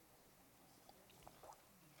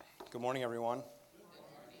Good morning, everyone.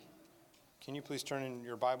 Can you please turn in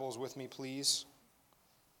your Bibles with me, please,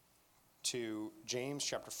 to James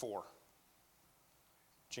chapter 4.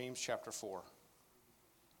 James chapter 4.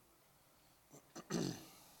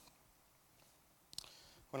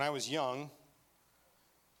 When I was young,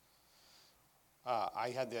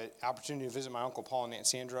 I had the opportunity to visit my Uncle Paul and Aunt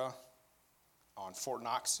Sandra on Fort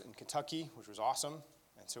Knox in Kentucky, which was awesome.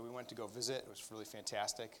 And so we went to go visit. It was really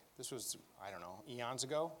fantastic. This was, I don't know, eons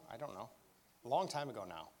ago? I don't know. A long time ago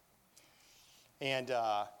now. And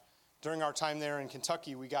during our time there in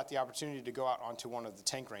Kentucky, we got the opportunity to go out onto one of the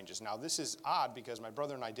tank ranges. Now, this is odd because my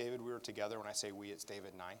brother and I, David, we were together. When I say we, it's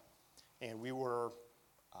David and I. And we were,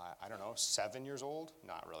 7 years old?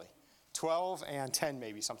 Not really. 12 and 10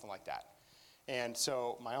 maybe, something like that. And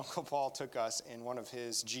so my Uncle Paul took us in one of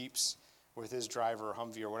his Jeeps with his driver,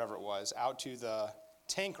 Humvee or whatever it was, out to the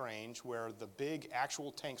tank range where the big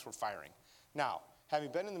actual tanks were firing. Now,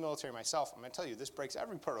 having been in the military myself, I'm going to tell you, this breaks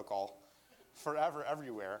every protocol forever,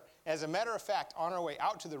 everywhere. As a matter of fact, on our way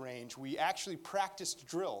out to the range, we actually practiced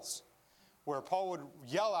drills where Paul would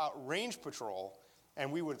yell out range patrol,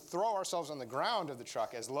 and we would throw ourselves on the ground of the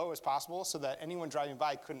truck as low as possible so that anyone driving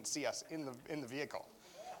by couldn't see us in the vehicle.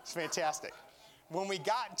 It's fantastic. When we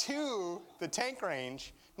got to the tank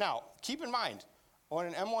range, now, keep in mind, when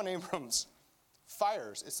an M1 Abrams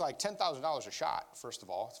fires, it's like $10,000 a shot, first of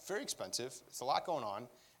all. It's very expensive. It's a lot going on.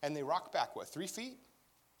 And they rock back, 3 feet?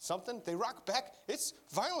 Something? They rock back. It's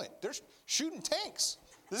violent. They're shooting tanks.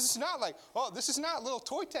 This is not like, this is not little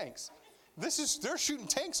toy tanks. They're shooting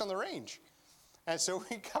tanks on the range. And so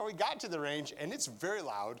we got to the range, and it's very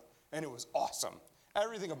loud, and it was awesome.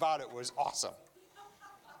 Everything about it was awesome.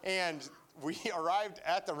 And we arrived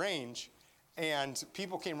at the range, and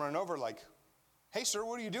people came running over like, "Hey, sir,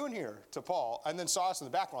 what are you doing here?" to Paul, and then saw us in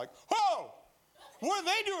the back and were like, "Whoa, what are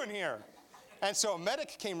they doing here?" And so a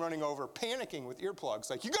medic came running over, panicking with earplugs,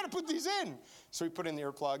 like, "You got to put these in." So we put in the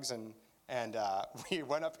earplugs, and we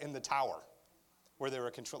went up in the tower where they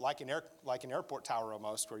were control, like an airport tower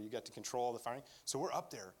almost, where you get to control the firing. So we're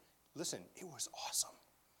up there. Listen, it was awesome.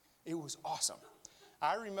 It was awesome.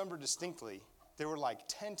 I remember distinctly there were like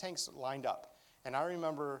 10 tanks lined up, and I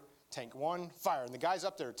remember tank 1, fire. And the guy's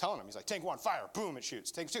up there telling him, he's like, "Tank 1, fire, boom, it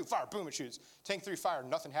shoots. Tank 2, fire, boom, it shoots. Tank 3, fire,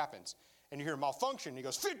 nothing happens." And you hear malfunction, and he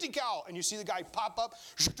goes, "50 cal." And you see the guy pop up,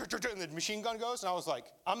 and the machine gun goes. And I was like,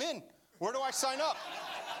 I'm in. Where do I sign up?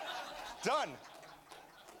 Done.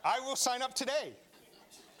 I will sign up today.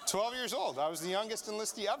 12 years old. I was the youngest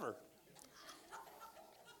enlistee ever.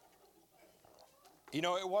 You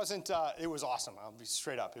know, it wasn't, it was awesome. I'll be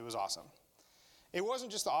straight up. It was awesome. It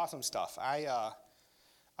wasn't just the awesome stuff. I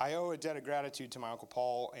owe a debt of gratitude to my Uncle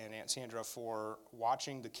Paul and Aunt Sandra for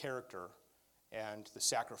watching the character and the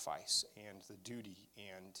sacrifice and the duty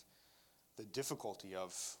and the difficulty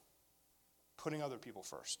of putting other people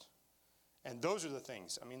first. And those are the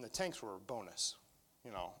things. I mean, the tanks were a bonus,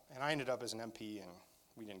 and I ended up as an MP, and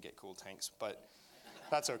we didn't get cool tanks, but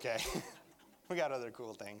that's okay. We got other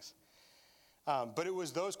cool things. But it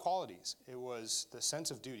was those qualities. It was the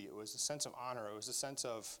sense of duty. It was the sense of honor. It was the sense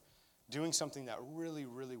of doing something that really,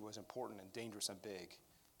 really was important and dangerous and big.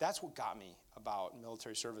 That's what got me about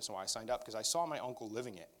military service and why I signed up, because I saw my uncle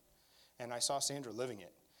living it, and I saw Sandra living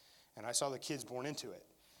it, and I saw the kids born into it,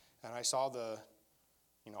 and I saw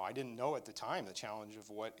I didn't know at the time the challenge of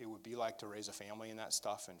what it would be like to raise a family and that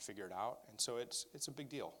stuff and figure it out, and so it's a big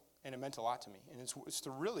deal, and it meant a lot to me, and it's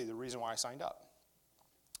really the reason why I signed up.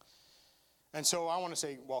 And so I want to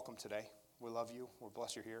say welcome today. We love you. We're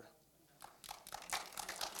blessed you're here.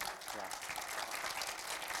 Yeah.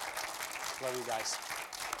 Love you guys.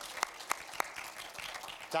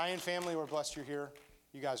 Diane family, we're blessed you're here.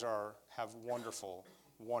 You guys have wonderful,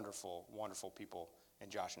 wonderful, wonderful people in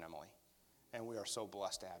Josh and Emily. And we are so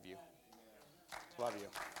blessed to have you. Love you.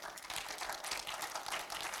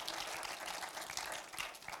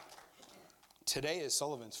 Today is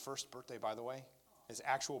Sullivan's first birthday, by the way. His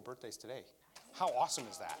actual birthday's today. How awesome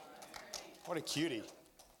is that? What a cutie.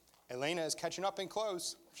 Elena is catching up in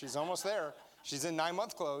clothes. She's almost there. She's in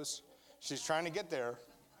 9-month clothes. She's trying to get there.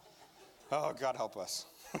 Oh, God help us.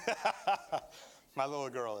 My little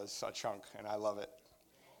girl is a chunk, and I love it.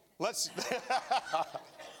 Let's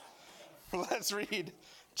read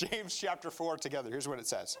James chapter 4 together. Here's what it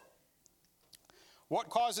says. What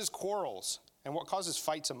causes quarrels and what causes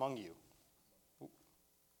fights among you?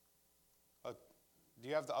 Do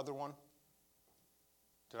you have the other one?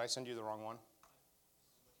 Did I send you the wrong one?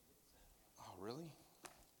 Oh, really?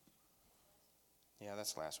 Yeah,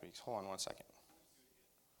 that's last week's. Hold on one second.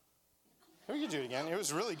 We could do it again.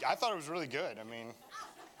 I thought it was really good. I mean,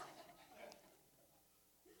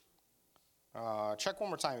 Check one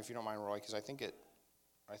more time if you don't mind, Roy, because I think it,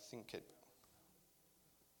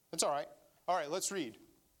 it's all right. All right, let's read.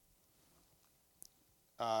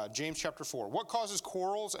 James chapter 4. What causes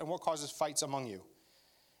quarrels and what causes fights among you?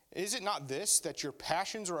 Is it not this, that your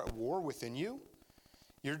passions are at war within you?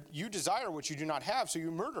 You desire what you do not have, so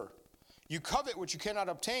you murder. You covet what you cannot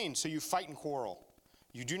obtain, so you fight and quarrel.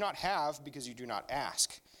 You do not have because you do not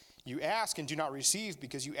ask. You ask and do not receive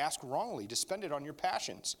because you ask wrongly to spend it on your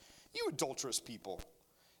passions. You adulterous people.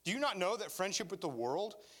 Do you not know that friendship with the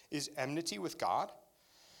world is enmity with God?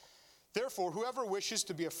 Therefore, whoever wishes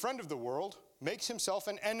to be a friend of the world makes himself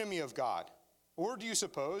an enemy of God. Or do you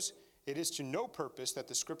suppose it is to no purpose that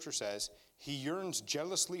the scripture says, he yearns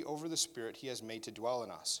jealously over the Spirit he has made to dwell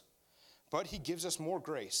in us? But he gives us more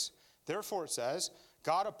grace. Therefore it says,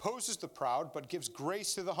 God opposes the proud, but gives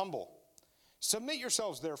grace to the humble. Submit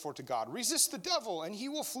yourselves therefore to God. Resist the devil, and he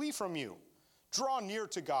will flee from you. Draw near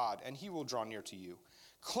to God, and he will draw near to you.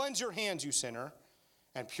 Cleanse your hands, you sinner,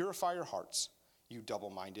 and purify your hearts, you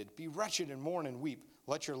double-minded. Be wretched and mourn and weep.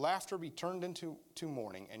 Let your laughter be turned into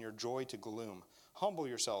mourning, and your joy to gloom. Humble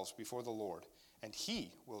yourselves before the Lord, and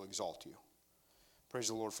he will exalt you. Praise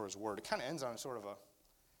the Lord for his word. It kind of ends on sort of a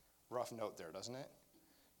rough note there, doesn't it?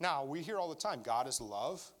 Now, we hear all the time, God is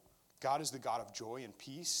love. God is the God of joy and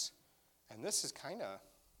peace. And this is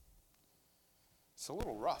it's a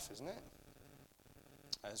little rough, isn't it?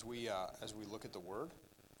 As we look at the word.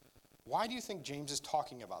 Why do you think James is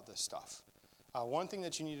talking about this stuff? One thing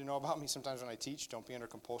that you need to know about me sometimes when I teach, don't be under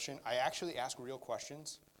compulsion. I actually ask real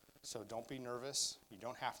questions, so don't be nervous. You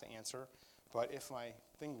don't have to answer. But if my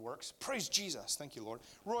thing works, praise Jesus. Thank you, Lord.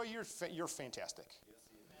 Roy, you're fantastic.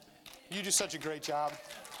 You do such a great job.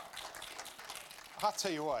 I'll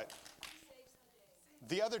tell you what.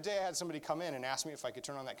 The other day I had somebody come in and ask me if I could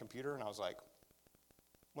turn on that computer, and I was like,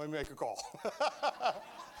 let me make a call.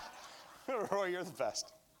 Roy, you're the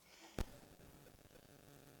best.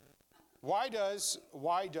 Why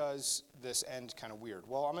does this end kind of weird?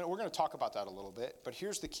 Well, we're going to talk about that a little bit, but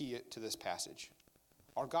here's the key to this passage.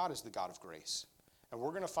 Our God is the God of grace. And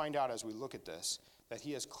we're going to find out as we look at this that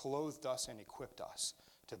he has clothed us and equipped us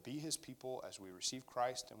to be his people as we receive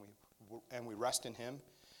Christ and we rest in him,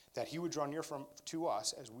 that he would draw near to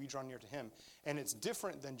us as we draw near to him. And it's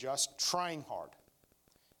different than just trying hard.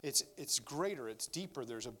 It's greater, it's deeper,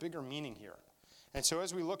 there's a bigger meaning here. And so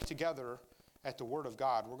as we look together at the Word of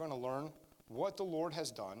God, we're going to learn what the Lord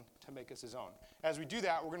has done to make us his own. As we do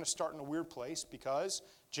that, we're going to start in a weird place because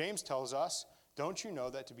James tells us, don't you know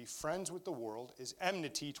that to be friends with the world is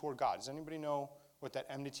enmity toward God? Does anybody know what that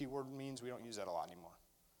enmity word means? We don't use that a lot anymore.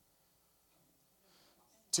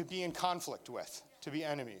 To be in conflict with, to be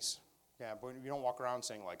enemies. Yeah, but you don't walk around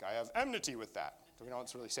saying, like, I have enmity with that. We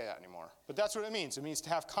don't really say that anymore. But that's what it means. It means to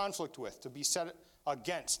have conflict with, to be set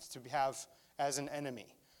against, to have as an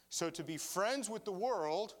enemy. So to be friends with the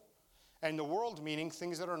world, and the world meaning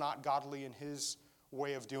things that are not godly in his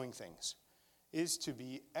way of doing things, is to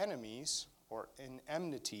be enemies or in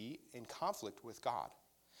enmity, in conflict with God.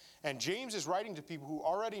 And James is writing to people who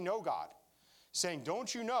already know God, saying,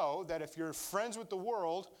 don't you know that if you're friends with the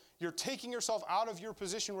world, you're taking yourself out of your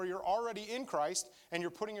position where you're already in Christ and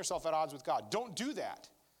you're putting yourself at odds with God. Don't do that.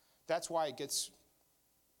 That's why it gets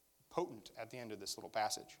potent at the end of this little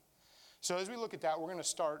passage. So as we look at that, we're going to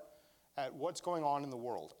start at what's going on in the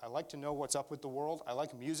world. I like to know what's up with the world. I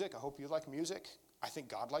like music. I hope you like music. I think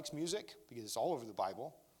God likes music because it's all over the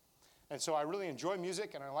Bible. And so I really enjoy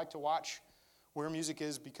music, and I like to watch where music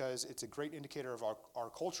is because it's a great indicator of our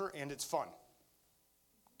culture, and it's fun.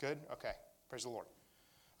 Good? Okay. Praise the Lord.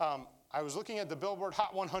 I was looking at the Billboard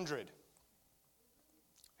Hot 100.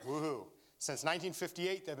 Woohoo. Since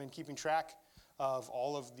 1958, they've been keeping track of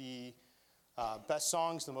all of the best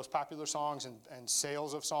songs, the most popular songs, and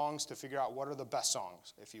sales of songs to figure out what are the best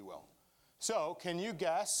songs, if you will. So, can you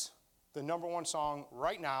guess the number one song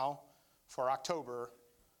right now for October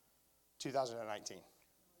 2019?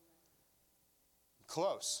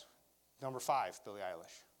 Close. Number 5, Billie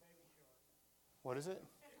Eilish. What is it?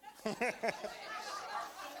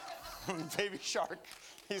 Baby Shark.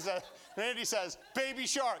 Randy says, Baby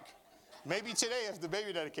Shark. Maybe today is the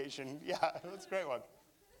baby dedication. Yeah, that's a great one.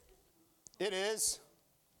 It is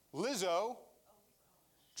Lizzo,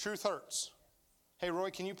 Truth Hurts. Hey, Roy,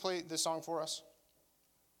 can you play this song for us?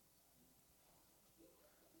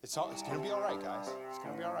 It's going to be all right, guys. It's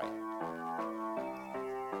going to be all right.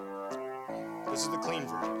 This is the clean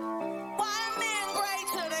version. Why are men great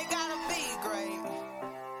till they gotta be great?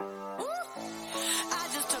 Woo. I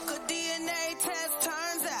just took a DNA test,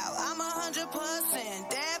 turns out I'm 100%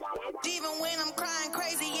 dead. Even when I'm crying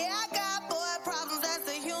crazy, yeah, I got boy problems, that's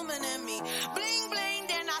the human in me. Bling, bling,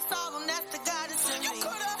 then I saw them, that's the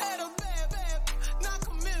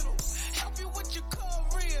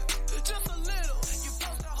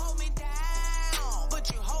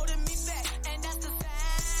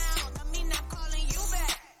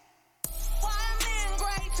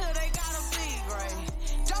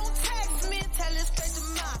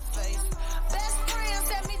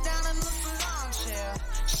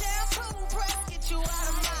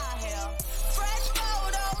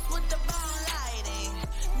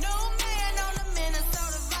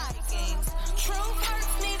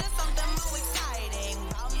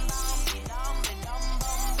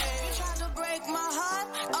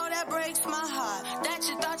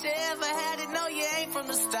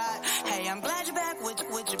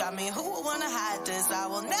I mean, who would wanna hide this? I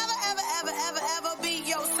will never, ever, ever, ever, ever be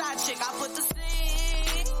your side chick. I put the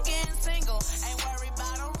singing single. Ain't worried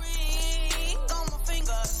about a ring on my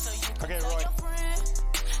finger. So you can tell Roy. your friend,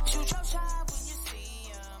 shoot your shot when you see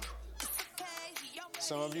him. It's okay, he already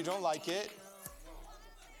Some of you don't like it.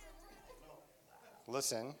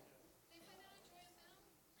 Listen.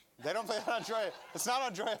 They don't play that on Joy. It's not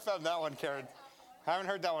on Joy FM, that one, Karen. I haven't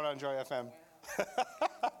heard that one on Joy FM.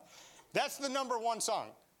 That's the number one song.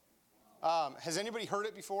 Has anybody heard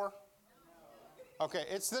it before? Okay,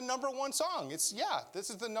 it's the number one song. This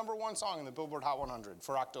is the number one song in the Billboard Hot 100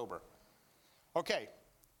 for October. Okay,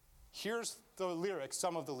 here's the lyrics,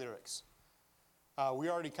 some of the lyrics. We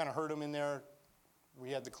already kind of heard them in there.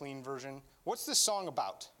 We had the clean version. What's this song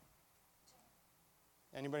about?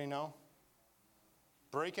 Anybody know?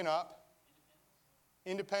 Breaking up.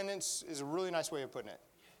 Independence is a really nice way of putting it.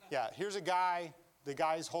 Yeah, here's a guy. The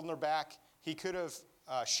guy's holding her back. She could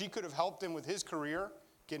have helped him with his career,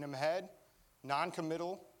 getting him ahead.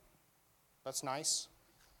 Non-committal. That's nice.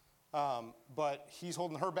 But he's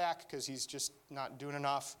holding her back because he's just not doing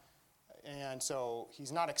enough. And so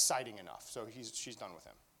he's not exciting enough. So she's done with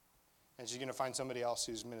him. And she's going to find somebody else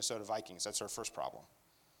who's Minnesota Vikings. That's her first problem.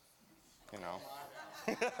 You know.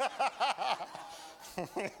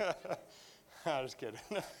 I'm just kidding.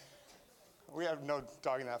 We have no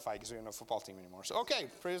dog in that fight because we have no football team anymore. So, okay,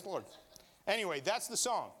 praise the Lord. Anyway, that's the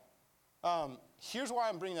song. Here's why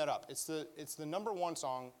I'm bringing that up. It's the number one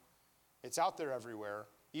song. It's out there everywhere.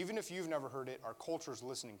 Even if you've never heard it, our culture's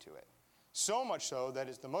listening to it. So much so that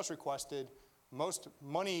it's the most requested, most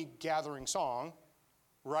money-gathering song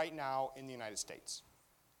right now in the United States.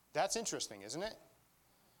 That's interesting, isn't it?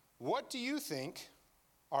 What do you think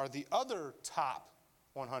are the other top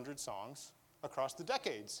 100 songs across the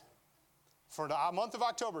decades? For the month of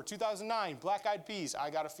October 2009, Black Eyed Peas,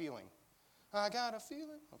 I Got a Feeling. I got a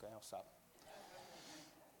feeling. Okay, I'll stop.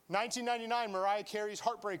 1999, Mariah Carey's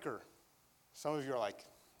Heartbreaker. Some of you are like,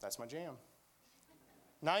 that's my jam.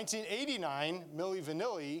 1989, Milli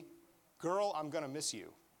Vanilli, Girl, I'm Gonna Miss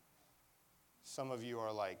You. Some of you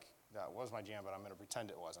are like, that was my jam, but I'm going to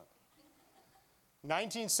pretend it wasn't.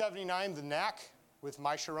 1979, The Knack with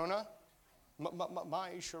My Sharona.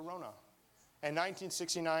 My Sharona. And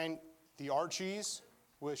 1969, The Archies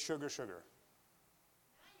with Sugar Sugar.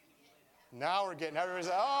 Now we're getting, everybody's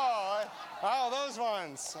like, oh, those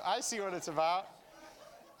ones. I see what it's about.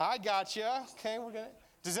 I got you. Okay, we're going to.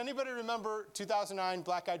 Does anybody remember 2009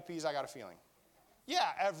 Black Eyed Peas, I Got a Feeling?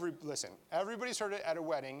 Yeah, listen, everybody's heard it at a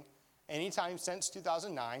wedding anytime since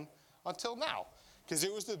 2009 until now. Because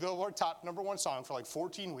it was the Billboard top number one song for like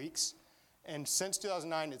 14 weeks. And since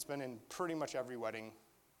 2009, it's been in pretty much every wedding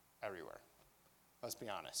everywhere. Let's be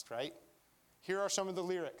honest, right? Here are some of the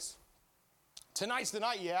lyrics. Tonight's the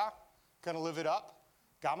night, yeah. Gonna live it up.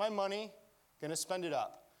 Got my money. Gonna spend it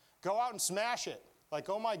up. Go out and smash it. Like,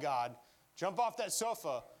 oh my God. Jump off that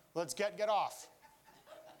sofa. Let's get off.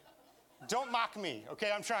 Don't mock me,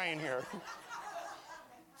 okay? I'm trying here.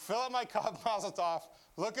 Fill up my cup, mazel tov.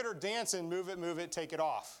 Look at her dancing, move it, take it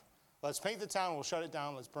off. Let's paint the town, we'll shut it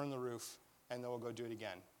down, let's burn the roof, and then we'll go do it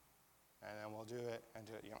again. And then we'll do it, and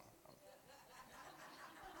do it, you know.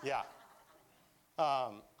 Yeah.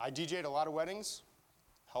 I DJ'd a lot of weddings,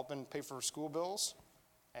 helping pay for school bills,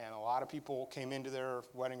 and a lot of people came into their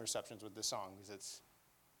wedding receptions with this song, because it's,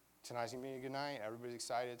 tonight's gonna be a good night, everybody's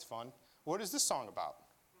excited, it's fun. What is this song about?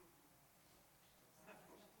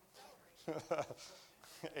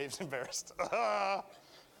 Abe's embarrassed.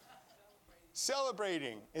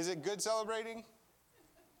 Celebrating. Is it good celebrating?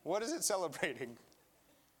 What is it celebrating?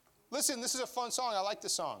 Listen, this is a fun song. I like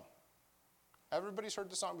this song. Everybody's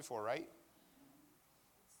heard the song before, right?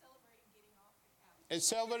 It's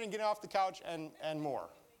celebrating getting off the couch and more,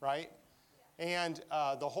 right? And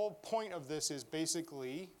the whole point of this is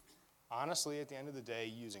basically, honestly, at the end of the day,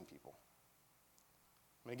 using people.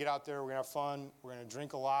 I'm going to get out there. We're going to have fun. We're going to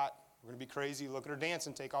drink a lot. We're going to be crazy. Look at her dance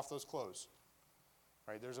and take off those clothes.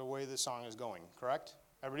 Right? There's a way this song is going, correct?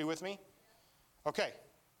 Everybody with me? Okay.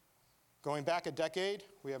 Going back a decade,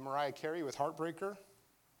 we have Mariah Carey with Heartbreaker.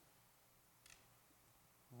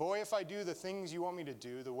 Boy, if I do the things you want me to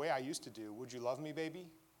do the way I used to do, would you love me, baby?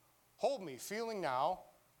 Hold me, feeling now,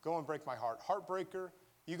 go and break my heart. Heartbreaker,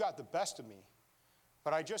 you got the best of me.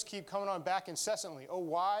 But I just keep coming on back incessantly. Oh,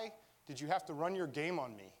 why did you have to run your game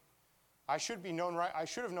on me? I should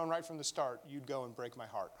have known right from the start you'd go and break my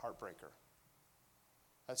heart, Heartbreaker.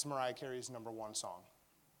 That's Mariah Carey's number one song.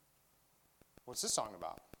 What's this song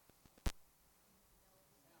about?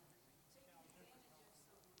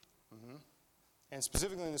 Mm-hmm. And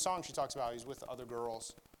specifically in the song, she talks about he's with other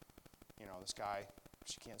girls. You know, this guy,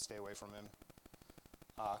 she can't stay away from him.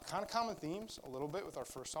 Kind of common themes a little bit with our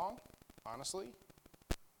first song, honestly.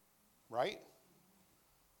 Right?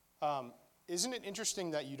 Isn't it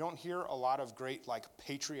interesting that you don't hear a lot of great like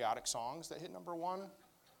patriotic songs that hit number one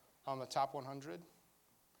on the top 100?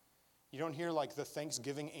 You don't hear like the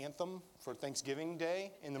Thanksgiving anthem for Thanksgiving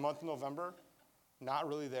Day in the month of November. Not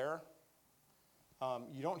really there.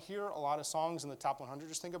 You don't hear a lot of songs in the top 100.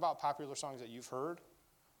 Just think about popular songs that you've heard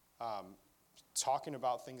talking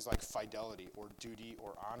about things like fidelity or duty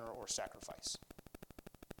or honor or sacrifice.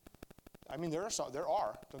 I mean, there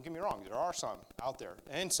are, don't get me wrong, there are some out there,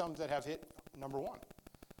 and some that have hit number one.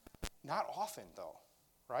 Not often, though,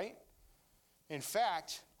 right? In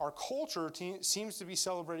fact, our culture seems to be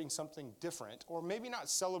celebrating something different, or maybe not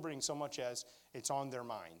celebrating so much as it's on their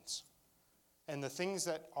minds. And the things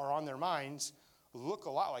that are on their minds look a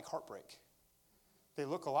lot like heartbreak. They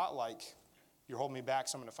look a lot like, you're holding me back,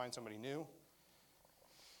 so I'm going to find somebody new.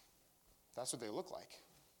 That's what they look like.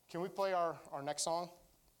 Can we play our next song?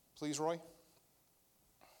 Please, Roy.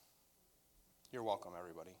 You're welcome,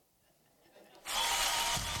 everybody.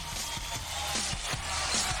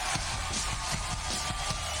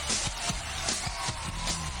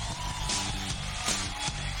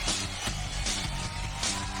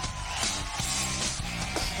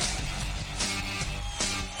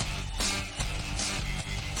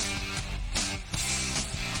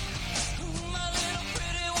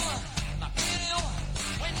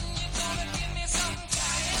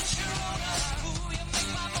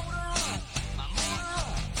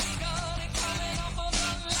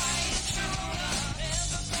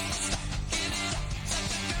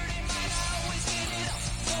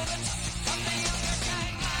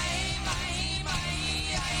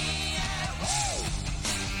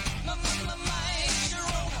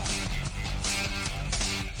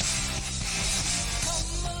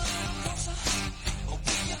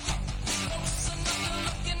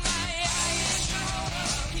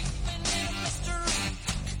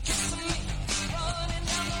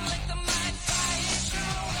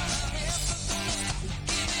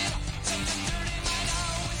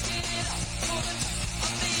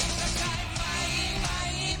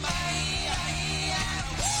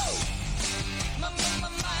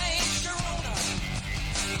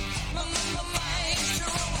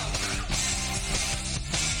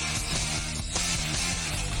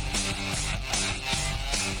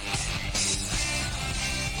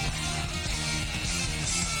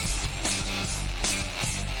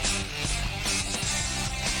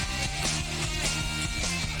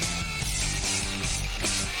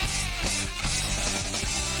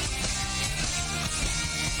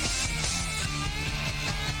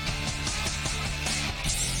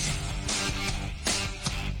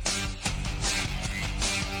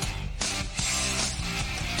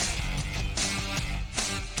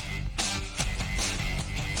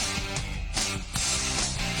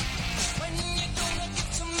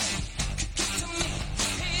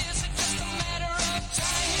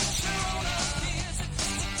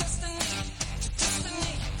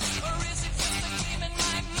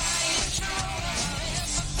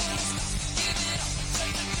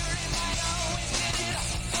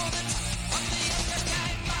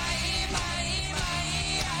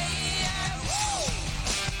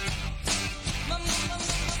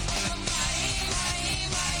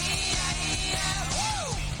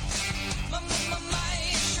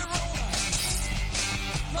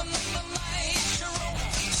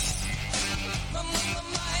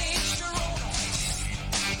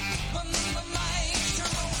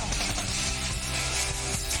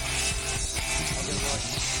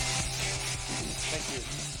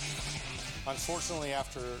 Unfortunately,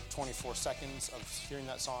 after 24 seconds of hearing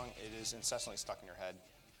that song, it is incessantly stuck in your head.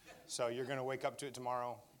 So you're going to wake up to it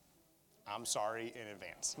tomorrow. I'm sorry in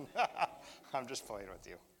advance. I'm just playing with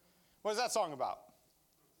you. What is that song about?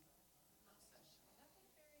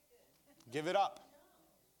 Give it up.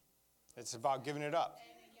 It's about giving it up.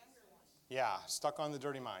 Yeah, stuck on the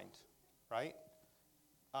dirty mind, right?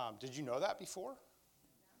 Did you know that before?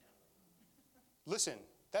 Listen,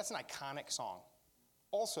 that's an iconic song.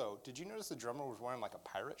 Also, did you notice the drummer was wearing like a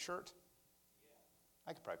pirate shirt?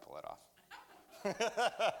 I could probably pull that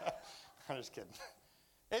off. I'm just kidding.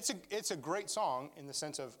 It's a great song in the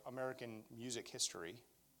sense of American music history.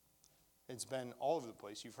 It's been all over the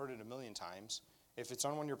place. You've heard it a million times. If it's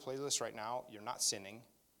on one of your playlists right now, you're not sinning.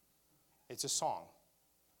 It's a song.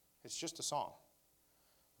 It's just a song.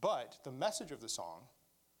 But the message of the song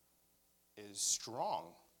is strong,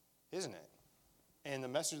 isn't it? And the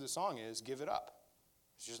message of the song is, give it up.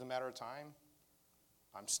 It's just a matter of time.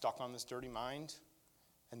 I'm stuck on this dirty mind.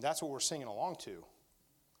 And that's what we're singing along to.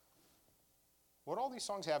 What do all these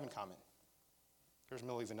songs have in common? Here's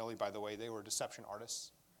Milli Vanilli, by the way. They were deception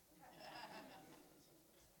artists.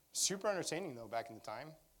 Super entertaining, though, back in the time.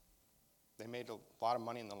 They made a lot of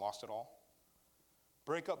money and then lost it all.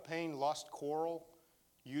 Breakup, pain, lust, quarrel,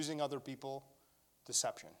 using other people,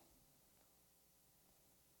 deception.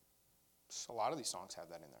 So a lot of these songs have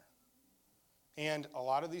that in there. And a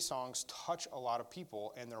lot of these songs touch a lot of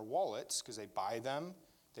people and their wallets because they buy them,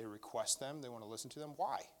 they request them, they want to listen to them.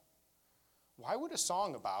 Why? Why would a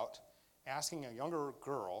song about asking a younger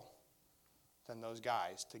girl than those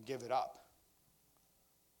guys to give it up,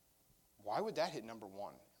 why would that hit number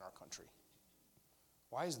one in our country?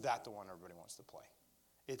 Why is that the one everybody wants to play?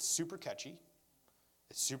 It's super catchy.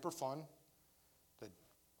 It's super fun.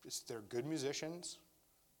 They're good musicians.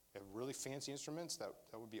 They have really fancy instruments that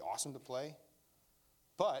would be awesome to play.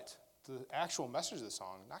 But the actual message of the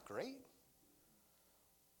song, not great.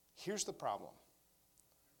 Here's the problem.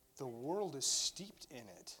 The world is steeped in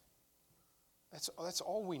it. That's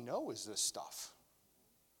all we know is this stuff.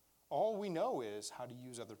 All we know is how to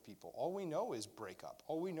use other people. All we know is breakup.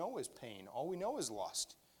 All we know is pain. All we know is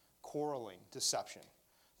lust, quarreling, deception.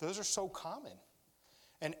 Those are so common.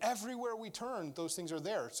 And everywhere we turn, those things are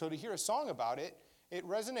there. So to hear a song about it, it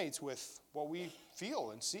resonates with what we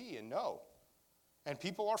feel and see and know. And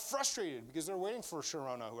people are frustrated because they're waiting for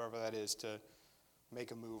Sharona, whoever that is, to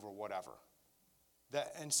make a move or whatever.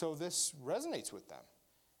 And so this resonates with them.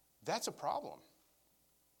 That's a problem.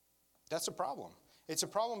 That's a problem. It's a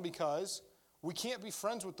problem because we can't be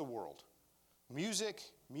friends with the world. Music,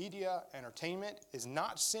 media, entertainment is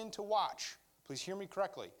not sin to watch. Please hear me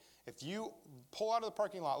correctly. If you pull out of the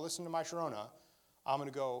parking lot, listen to my Sharona, I'm going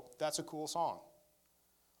to go, that's a cool song.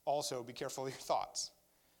 Also, be careful of your thoughts.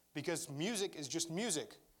 Because music is just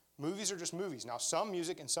music. Movies are just movies. Now, some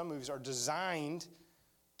music and some movies are designed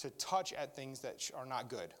to touch at things that are not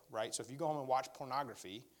good, right? So if you go home and watch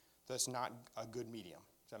pornography, that's not a good medium.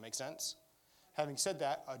 Does that make sense? Having said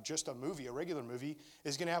that, just a movie, a regular movie,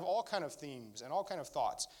 is going to have all kind of themes and all kind of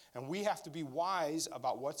thoughts. And we have to be wise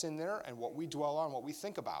about what's in there and what we dwell on, what we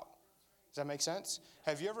think about. Does that make sense?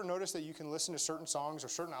 Have you ever noticed that you can listen to certain songs or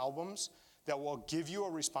certain albums that will give you a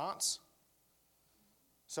response?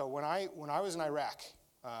 So when I was in Iraq,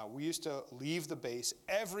 we used to leave the base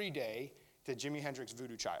every day to Jimi Hendrix'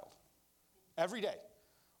 Voodoo Child. Every day.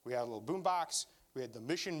 We had a little boombox. We had the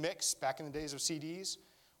Mission Mix back in the days of CDs.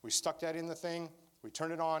 We stuck that in the thing. We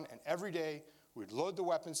turned it on. And every day, we'd load the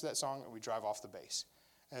weapons to that song, and we'd drive off the base.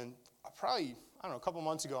 And probably, a couple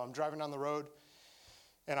months ago, I'm driving down the road,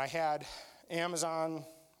 and I had Amazon,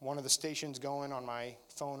 one of the stations going on my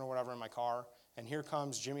phone or whatever in my car. And here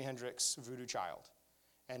comes Jimi Hendrix' Voodoo Child.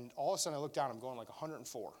 And all of a sudden, I look down, I'm going like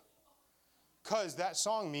 104. Because that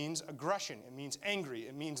song means aggression. It means angry.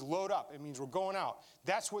 It means load up. It means we're going out.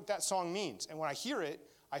 That's what that song means. And when I hear it,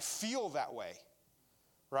 I feel that way,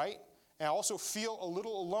 right? And I also feel a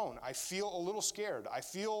little alone. I feel a little scared. I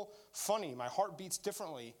feel funny. My heart beats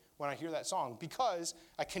differently when I hear that song because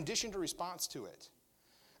I conditioned a response to it.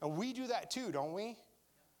 And we do that too, don't we?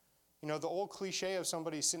 You know, the old cliche of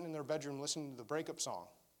somebody sitting in their bedroom listening to the breakup song.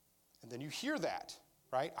 And then you hear that,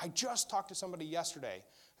 right? I just talked to somebody yesterday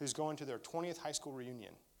who's going to their 20th high school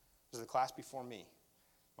reunion. This is the class before me.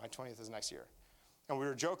 My 20th is next year. And we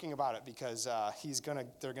were joking about it because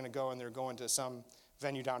they're going to go and they're going to some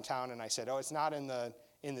venue downtown. And I said, it's not in the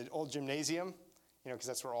old gymnasium, because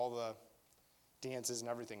that's where all the dances and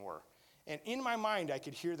everything were. And in my mind, I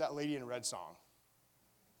could hear that Lady in Red song.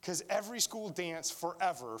 Because every school dance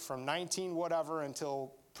forever, from 19 whatever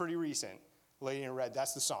until pretty recent, Lady in Red,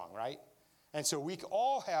 that's the song, right? And so we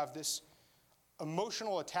all have this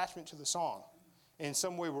emotional attachment to the song in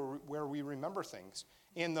some way where we remember things.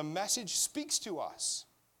 And the message speaks to us.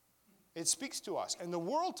 It speaks to us. And the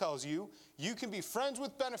world tells you, you can be friends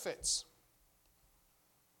with benefits.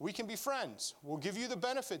 We can be friends. We'll give you the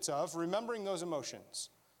benefits of remembering those emotions,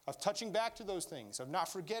 of touching back to those things, of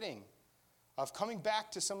not forgetting, of coming back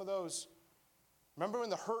to some of those. Remember when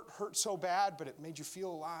the hurt so bad, but it made you feel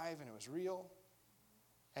alive and it was real?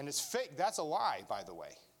 And it's fake. That's a lie, by the way.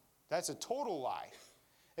 That's a total lie.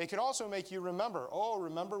 It can also make you remember,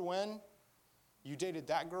 remember when you dated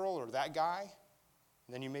that girl or that guy,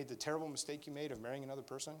 and then you made the terrible mistake you made of marrying another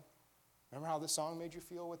person? Remember how this song made you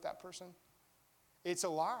feel with that person? It's a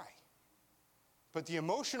lie. But the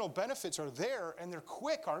emotional benefits are there, and they're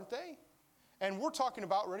quick, aren't they? And we're talking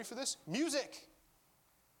about, ready for this? Music.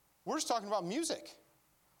 We're just talking about music.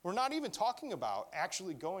 We're not even talking about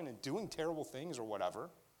actually going and doing terrible things or whatever,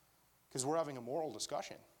 because we're having a moral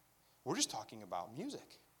discussion. We're just talking about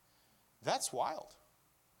music. That's wild.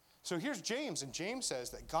 So here's James, and James says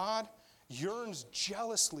that God yearns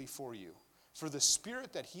jealously for you, for the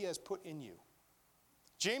spirit that he has put in you.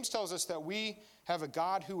 James tells us that we have a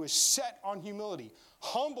God who is set on humility.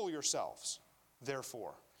 Humble yourselves,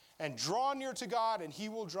 therefore, and draw near to God, and he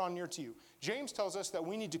will draw near to you. James tells us that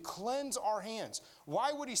we need to cleanse our hands.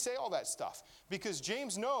 Why would he say all that stuff? Because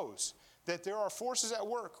James knows that there are forces at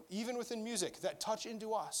work, even within music, that touch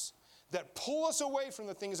into us, that pull us away from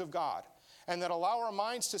the things of God, and that allow our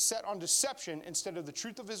minds to set on deception instead of the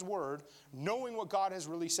truth of his word, knowing what God has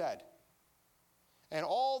really said. And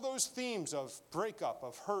all those themes of breakup,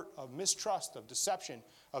 of hurt, of mistrust, of deception,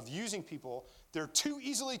 of using people, they're too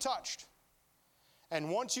easily touched. And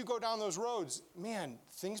once you go down those roads, man,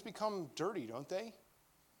 things become dirty, don't they?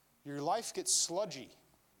 Your life gets sludgy.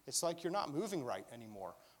 It's like you're not moving right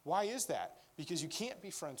anymore. Why is that? Because you can't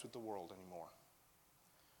be friends with the world anymore.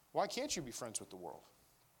 Why can't you be friends with the world?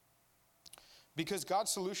 Because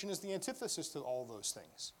God's solution is the antithesis to all those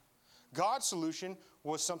things. God's solution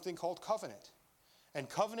was something called covenant. And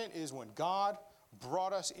covenant is when God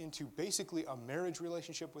brought us into basically a marriage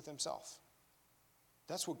relationship with himself.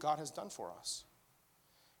 That's what God has done for us.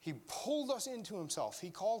 He pulled us into himself. He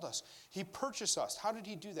called us. He purchased us. How did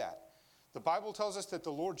he do that? The Bible tells us that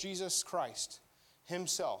the Lord Jesus Christ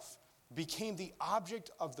himself became the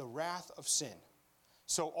object of the wrath of sin.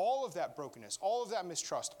 So all of that brokenness, all of that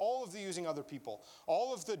mistrust, all of the using other people,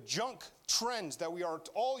 all of the junk trends that we are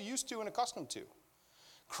all used to and accustomed to,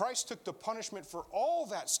 Christ took the punishment for all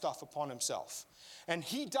that stuff upon himself. And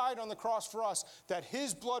he died on the cross for us that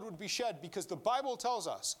his blood would be shed, because the Bible tells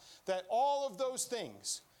us that all of those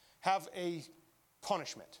things have a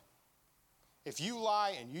punishment. If you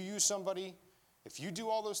lie and you use somebody, if you do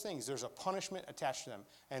all those things, there's a punishment attached to them,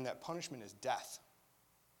 and that punishment is death.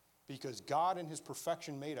 Because God in his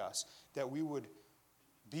perfection made us that we would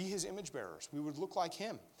be his image bearers. We would look like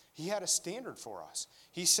him. He had a standard for us.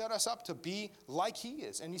 He set us up to be like he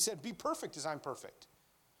is. And he said, be perfect as I'm perfect.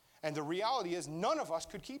 And the reality is none of us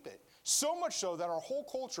could keep it. So much so that our whole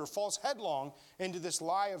culture falls headlong into this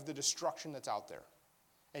lie of the destruction that's out there.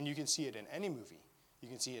 And you can see it in any movie. You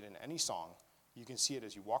can see it in any song. You can see it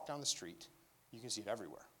as you walk down the street. You can see it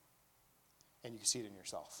everywhere. And you can see it in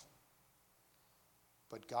yourself.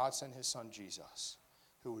 But God sent his son Jesus,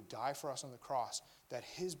 who would die for us on the cross, that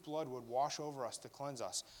his blood would wash over us to cleanse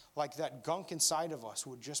us, like that gunk inside of us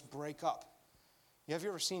would just break up. Have you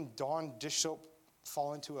ever seen Dawn dish soap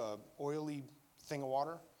fall into an oily thing of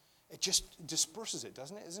water? It just disperses it,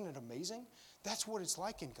 doesn't it? Isn't it amazing? That's what it's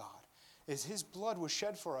like in God, is his blood was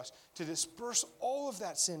shed for us to disperse all of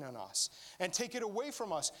that sin on us and take it away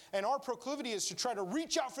from us. And our proclivity is to try to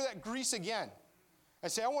reach out for that grease again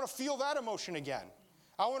and say, I want to feel that emotion again.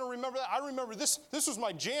 I want to remember that. I remember this was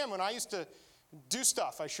my jam when I used to do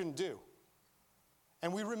stuff I shouldn't do.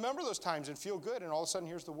 And we remember those times and feel good, and all of a sudden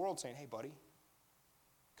here's the world saying, hey, buddy,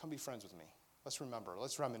 come be friends with me. Let's remember.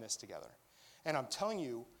 Let's reminisce together. And I'm telling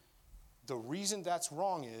you, the reason that's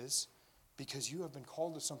wrong is because you have been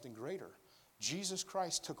called to something greater. Jesus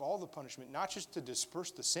Christ took all the punishment, not just to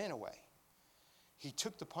disperse the sin away. He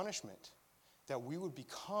took the punishment that we would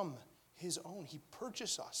become his own. He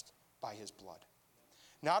purchased us by his blood.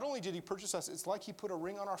 Not only did he purchase us, it's like he put a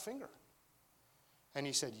ring on our finger. And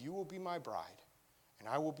he said, you will be my bride, and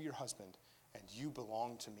I will be your husband, and you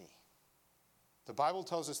belong to me. The Bible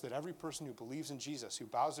tells us that every person who believes in Jesus, who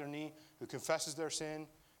bows their knee, who confesses their sin,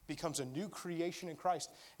 becomes a new creation in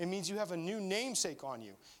Christ. It means you have a new namesake on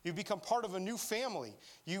you. You become part of a new family.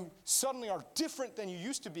 You suddenly are different than you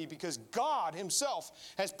used to be because God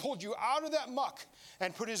himself has pulled you out of that muck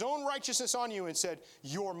and put his own righteousness on you and said,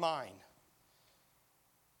 you're mine.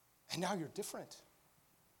 And now you're different.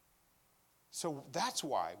 So that's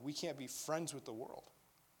why we can't be friends with the world.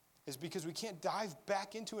 Is because we can't dive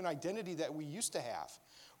back into an identity that we used to have.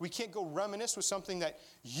 We can't go reminisce with something that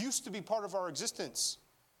used to be part of our existence,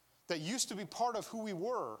 that used to be part of who we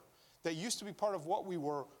were, that used to be part of what we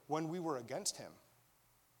were when we were against him.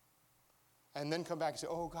 And then come back and say,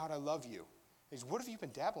 oh, God, I love you. He's, what have you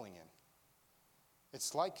been dabbling in?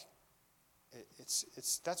 It's like,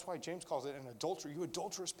 that's why James calls it an adultery. You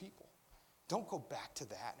adulterous people. Don't go back to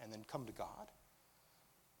that and then come to God.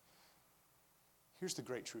 Here's the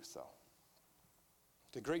great truth, though.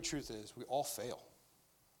 The great truth is we all fail.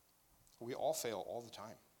 We all fail all the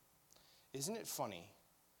time. Isn't it funny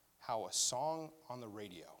how a song on the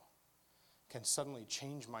radio can suddenly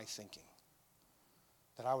change my thinking?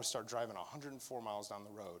 That I would start driving 104 miles down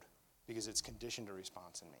the road because it's conditioned a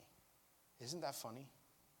response in me. Isn't that funny?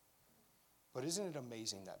 But isn't it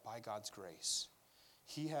amazing that by God's grace,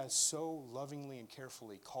 he has so lovingly and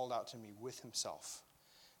carefully called out to me with himself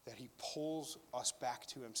that he pulls us back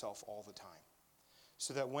to himself all the time.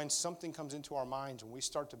 So that when something comes into our minds, when we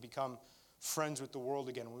start to become friends with the world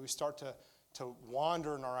again, when we start to to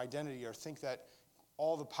wander in our identity or think that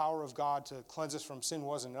all the power of God to cleanse us from sin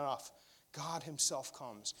wasn't enough. God himself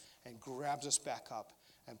comes and grabs us back up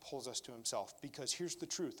and pulls us to himself. Because here's the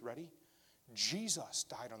truth, ready? Jesus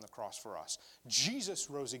died on the cross for us. Jesus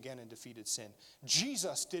rose again and defeated sin.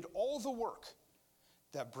 Jesus did all the work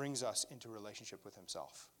that brings us into relationship with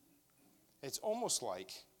himself. It's almost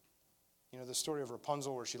like, the story of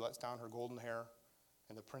Rapunzel where she lets down her golden hair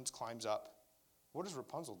and the prince climbs up. What does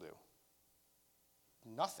Rapunzel do?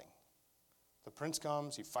 Nothing. The prince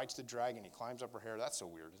comes, he fights the dragon, he climbs up her hair. That's so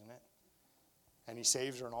weird, isn't it? And he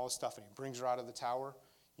saves her and all this stuff, and he brings her out of the tower.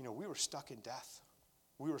 We were stuck in death.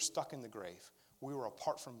 We were stuck in the grave. We were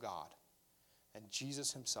apart from God. And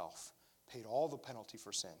Jesus himself paid all the penalty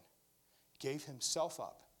for sin, gave himself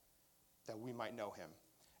up that we might know him,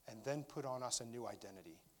 and then put on us a new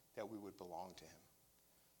identity that we would belong to him.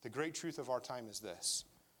 The great truth of our time is this,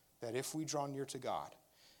 that if we draw near to God,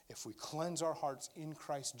 if we cleanse our hearts in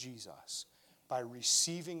Christ Jesus by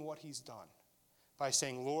receiving what he's done, by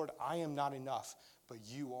saying, Lord, I am not enough, but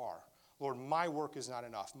you are. Lord, my work is not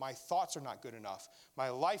enough. My thoughts are not good enough. My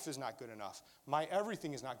life is not good enough. My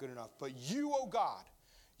everything is not good enough. But you, oh God,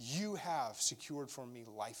 you have secured for me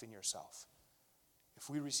life in yourself. If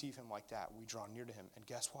we receive him like that, we draw near to him. And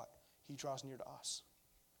guess what? He draws near to us.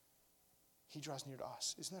 He draws near to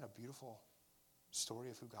us. Isn't that a beautiful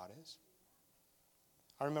story of who God is?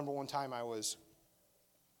 I remember one time I was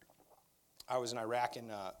in Iraq,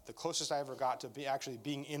 and the closest I ever got to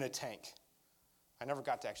being in a tank. I never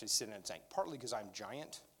got to actually sit in a tank, partly because I'm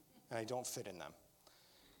giant and I don't fit in them.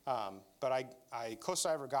 But closest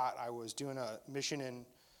I ever got, I was doing a mission in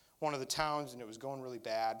one of the towns, and it was going really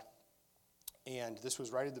bad. And this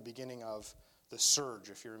was right at the beginning of the surge,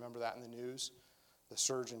 if you remember that in the news, the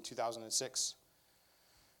surge in 2006.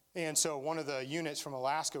 And so one of the units from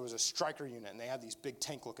Alaska was a striker unit, and they had these big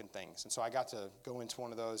tank-looking things. And so I got to go into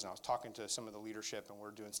one of those, and I was talking to some of the leadership, and we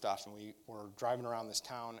were doing stuff, and we were driving around this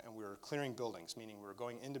town, and we were clearing buildings, meaning we were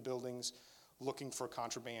going into buildings, looking for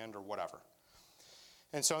contraband or whatever.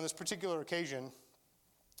 And so on this particular occasion,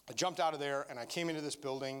 I jumped out of there, and I came into this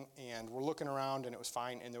building, and we're looking around, and it was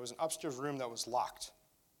fine, and there was an upstairs room that was locked,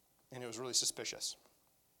 and it was really suspicious.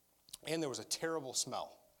 And there was a terrible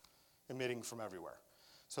smell emitting from everywhere.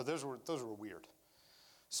 So those were weird.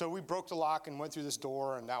 So we broke the lock and went through this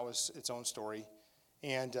door, and that was its own story.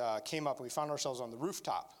 And came up, and we found ourselves on the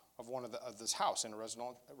rooftop of of this house in a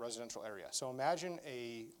residential area. So imagine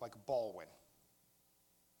like a Baldwin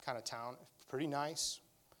kind of town, pretty nice.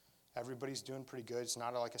 Everybody's doing pretty good. It's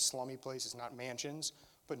not like a slummy place. It's not mansions,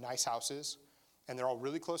 but nice houses. And they're all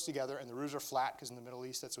really close together, and the roofs are flat because in the Middle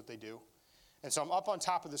East, that's what they do. And so I'm up on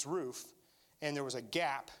top of this roof, and there was a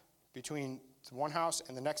gap between one house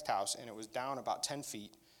and the next house, and it was down about 10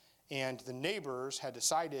 feet. And the neighbors had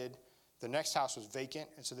decided the next house was vacant,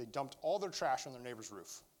 and so they dumped all their trash on their neighbor's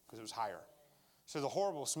roof because it was higher. So the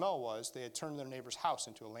horrible smell was they had turned their neighbor's house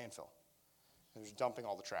into a landfill. They were dumping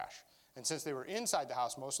all the trash. And since they were inside the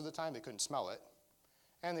house most of the time, they couldn't smell it,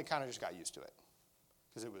 and they kind of just got used to it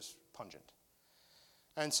because it was pungent.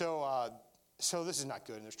 And so this is not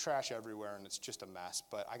good, and there's trash everywhere, and it's just a mess,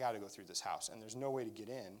 but I got to go through this house, and there's no way to get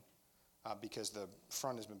in because the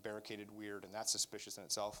front has been barricaded weird, and that's suspicious in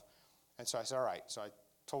itself. And so I said, all right. So I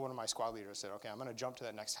told one of my squad leaders, I said, okay, I'm going to jump to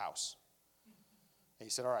that next house. And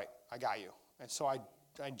he said, all right, I got you. And so I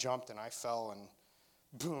jumped, and I fell, and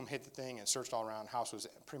boom, hit the thing, and searched all around. House was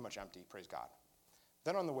pretty much empty, praise God.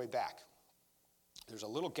 Then on the way back, there's a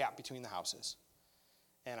little gap between the houses.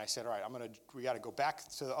 And I said, all right, we got to go back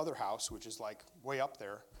to the other house, which is like way up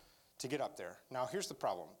there, to get up there. Now, here's the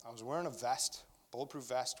problem. I was wearing a vest, bulletproof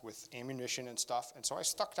vest with ammunition and stuff, and so I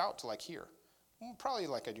stuck out to like here. Well, probably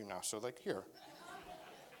like I do now, so like here.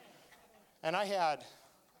 And I had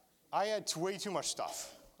way too much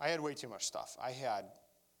stuff. I had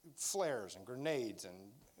flares and grenades and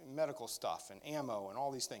medical stuff and ammo and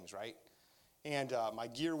all these things, right? And my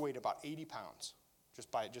gear weighed about 80 pounds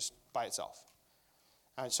just by itself.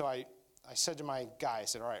 And so I said to my guy, I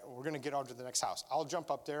said, all right, we're going to get on to the next house. I'll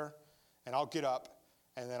jump up there, and I'll get up,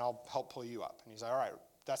 and then I'll help pull you up. And he's like, all right,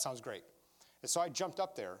 that sounds great. And so I jumped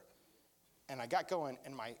up there, and I got going,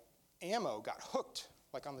 and my ammo got hooked,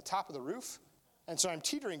 like on the top of the roof. And so I'm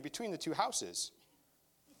teetering between the two houses.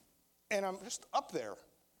 And I'm just up there.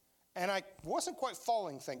 And I wasn't quite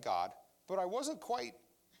falling, thank God, but I wasn't quite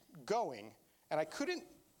going. And I couldn't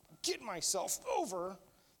get myself over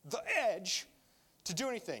the edge to do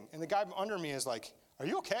anything. And the guy under me is like, are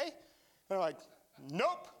you okay? And I'm like,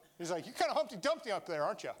 nope. He's like, you're kind of Humpty Dumpty up there,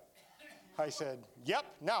 aren't you? I said, yep.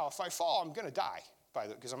 Now, if I fall, I'm going to die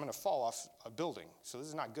because I'm going to fall off a building. So this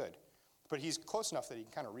is not good. But he's close enough that he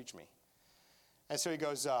can kind of reach me. And so he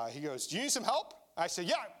goes, do you need some help? I said,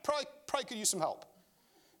 yeah, probably could use some help.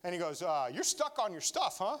 And he goes, you're stuck on your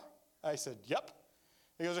stuff, huh? I said, yep.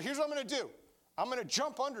 He goes, here's what I'm going to do. I'm going to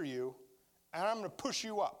jump under you, and I'm going to push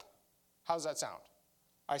you up. How's that sound?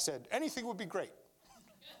 I said, anything would be great.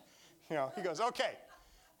 He goes, okay.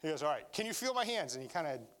 He goes, all right, can you feel my hands? And he kind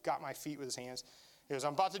of got my feet with his hands. He goes,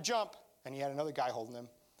 I'm about to jump. And he had another guy holding him.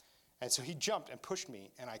 And so he jumped and pushed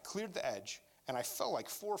me, and I cleared the edge, and I fell like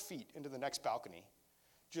 4 feet into the next balcony.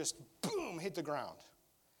 Just boom, hit the ground.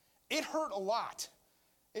 It hurt a lot.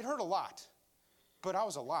 But I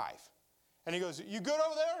was alive. And he goes, you good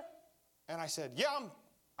over there? And I said, yeah,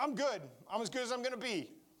 I'm good. I'm as good as I'm going to be.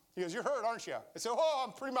 He goes, you're hurt, aren't you? I said, oh,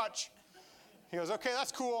 I'm pretty much. He goes, okay,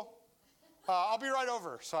 that's cool. I'll be right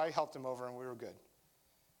over. So I helped him over, and we were good.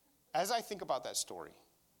 As I think about that story,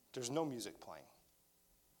 there's no music playing.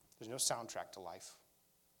 There's no soundtrack to life.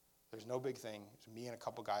 There's no big thing. It's me and a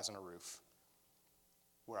couple guys on a roof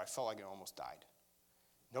where I felt like I almost died.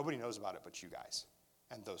 Nobody knows about it but you guys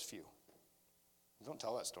and those few. Don't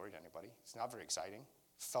tell that story to anybody. It's not very exciting.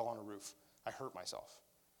 Fell on a roof. I hurt myself.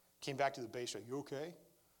 Came back to the base. Like, you okay?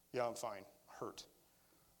 Yeah, I'm fine. Hurt.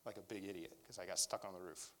 Like a big idiot because I got stuck on the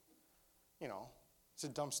roof. It's a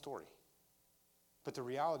dumb story. But the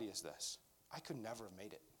reality is this. I could never have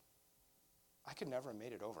made it. I could never have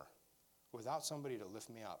made it over. Without somebody to lift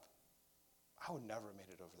me up, I would never have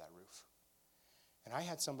made it over that roof. And I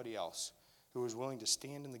had somebody else who was willing to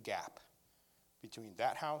stand in the gap between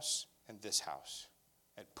that house and this house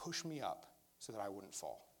and push me up so that I wouldn't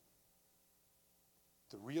fall.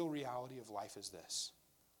 The real reality of life is this.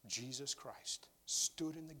 Jesus Christ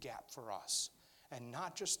stood in the gap for us. And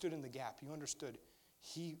not just stood in the gap. You understood,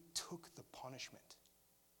 he took the punishment.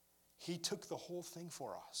 He took the whole thing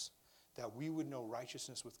for us, that we would know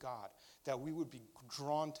righteousness with God, that we would be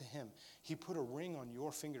drawn to him. He put a ring on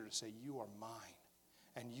your finger to say, you are mine,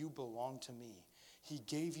 and you belong to me. He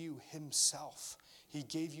gave you himself. He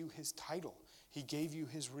gave you his title. He gave you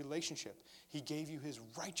his relationship. He gave you his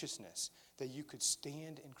righteousness, that you could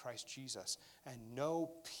stand in Christ Jesus and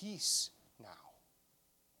know peace now.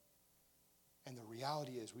 And the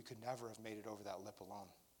reality is we could never have made it over that lip alone.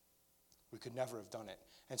 We could never have done it.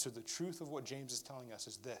 And so the truth of what James is telling us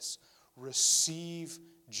is this. Receive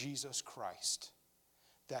Jesus Christ.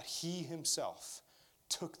 That he himself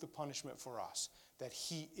took the punishment for us. That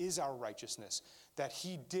he is our righteousness. That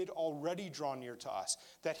he did already draw near to us.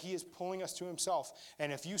 That he is pulling us to himself.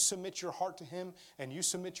 And if you submit your heart to him and you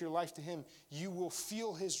submit your life to him, you will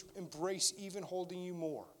feel his embrace even holding you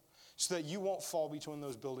more. So that you won't fall between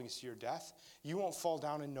those buildings to your death. You won't fall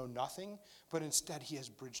down and know nothing. But instead, he has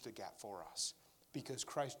bridged the gap for us. Because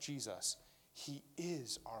Christ Jesus, he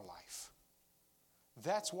is our life.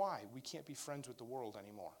 That's why we can't be friends with the world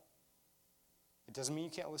anymore. It doesn't mean you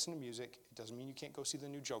can't listen to music. It doesn't mean you can't go see the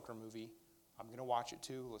new Joker movie. I'm going to watch it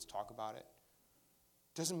too. Let's talk about it.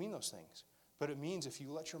 It doesn't mean those things. But it means if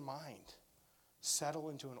you let your mind settle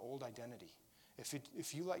into an old identity,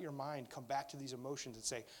 if you let your mind come back to these emotions and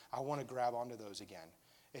say, I want to grab onto those again.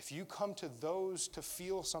 If you come to those to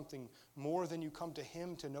feel something more than you come to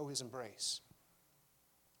him to know his embrace,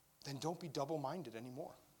 then don't be double-minded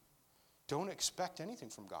anymore. Don't expect anything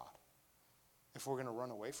from God if we're going to run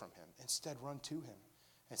away from him. Instead, run to him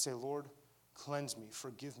and say, Lord, cleanse me,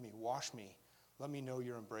 forgive me, wash me. Let me know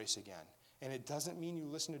your embrace again. And it doesn't mean you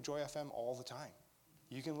listen to Joy FM all the time.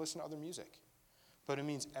 You can listen to other music. But it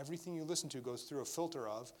means everything you listen to goes through a filter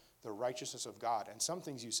of the righteousness of God. And some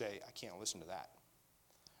things you say, I can't listen to that.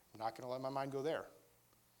 I'm not going to let my mind go there.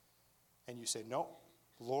 And you say, no,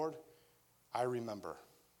 Lord, I remember.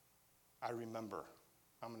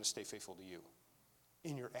 I'm going to stay faithful to you.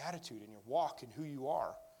 In your attitude, in your walk, in who you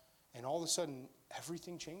are. And all of a sudden,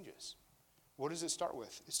 everything changes. What does it start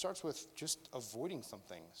with? It starts with just avoiding some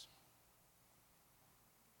things.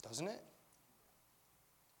 Doesn't it?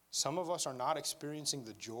 Some of us are not experiencing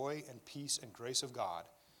the joy and peace and grace of God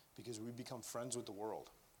because we become friends with the world.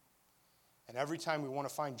 And every time we want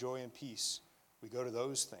to find joy and peace, we go to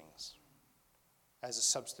those things as a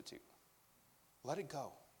substitute. Let it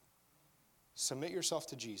go. Submit yourself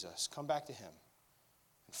to Jesus. Come back to him.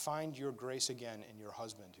 And find your grace again in your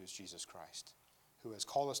husband, who is Jesus Christ, who has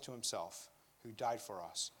called us to himself, who died for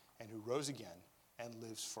us, and who rose again and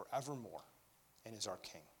lives forevermore and is our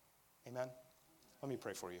King. Amen? Let me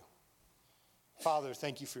pray for you. Father,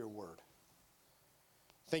 thank you for your word.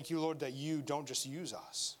 Thank you, Lord, that you don't just use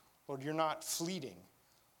us. Lord, you're not fleeting.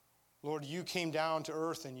 Lord, you came down to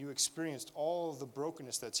earth and you experienced all of the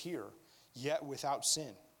brokenness that's here, yet without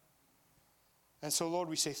sin. And so, Lord,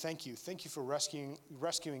 we say thank you. Thank you for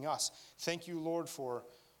rescuing us. Thank you, Lord, for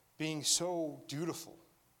being so dutiful.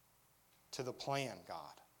 to the plan,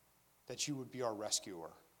 God, that you would be our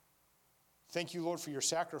rescuer. Thank you, Lord, for your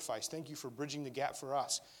sacrifice. Thank you for bridging the gap for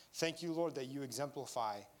us. Thank you, Lord, that you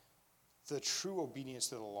exemplify the true obedience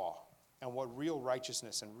to the law and what real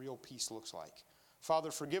righteousness and real peace looks like.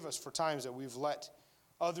 Father, forgive us for times that we've let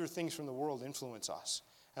other things from the world influence us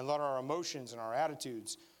and let our emotions and our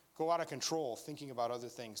attitudes go out of control thinking about other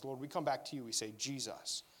things. Lord, we come back to you. We say,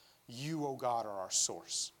 Jesus, you, O God, are our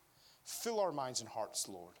source. Fill our minds and hearts,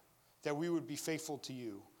 Lord, that we would be faithful to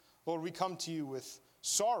you. Lord, we come to you with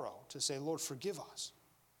sorrow to say, Lord, forgive us.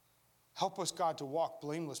 Help us, God, to walk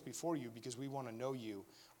blameless before you because we want to know you.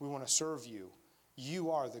 We want to serve you.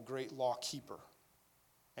 You are the great law keeper,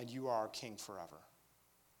 and you are our King forever.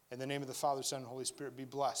 In the name of the Father, Son, and Holy Spirit, be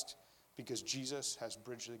blessed because Jesus has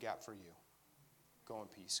bridged the gap for you. Go in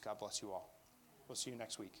peace. God bless you all. We'll see you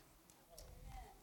next week.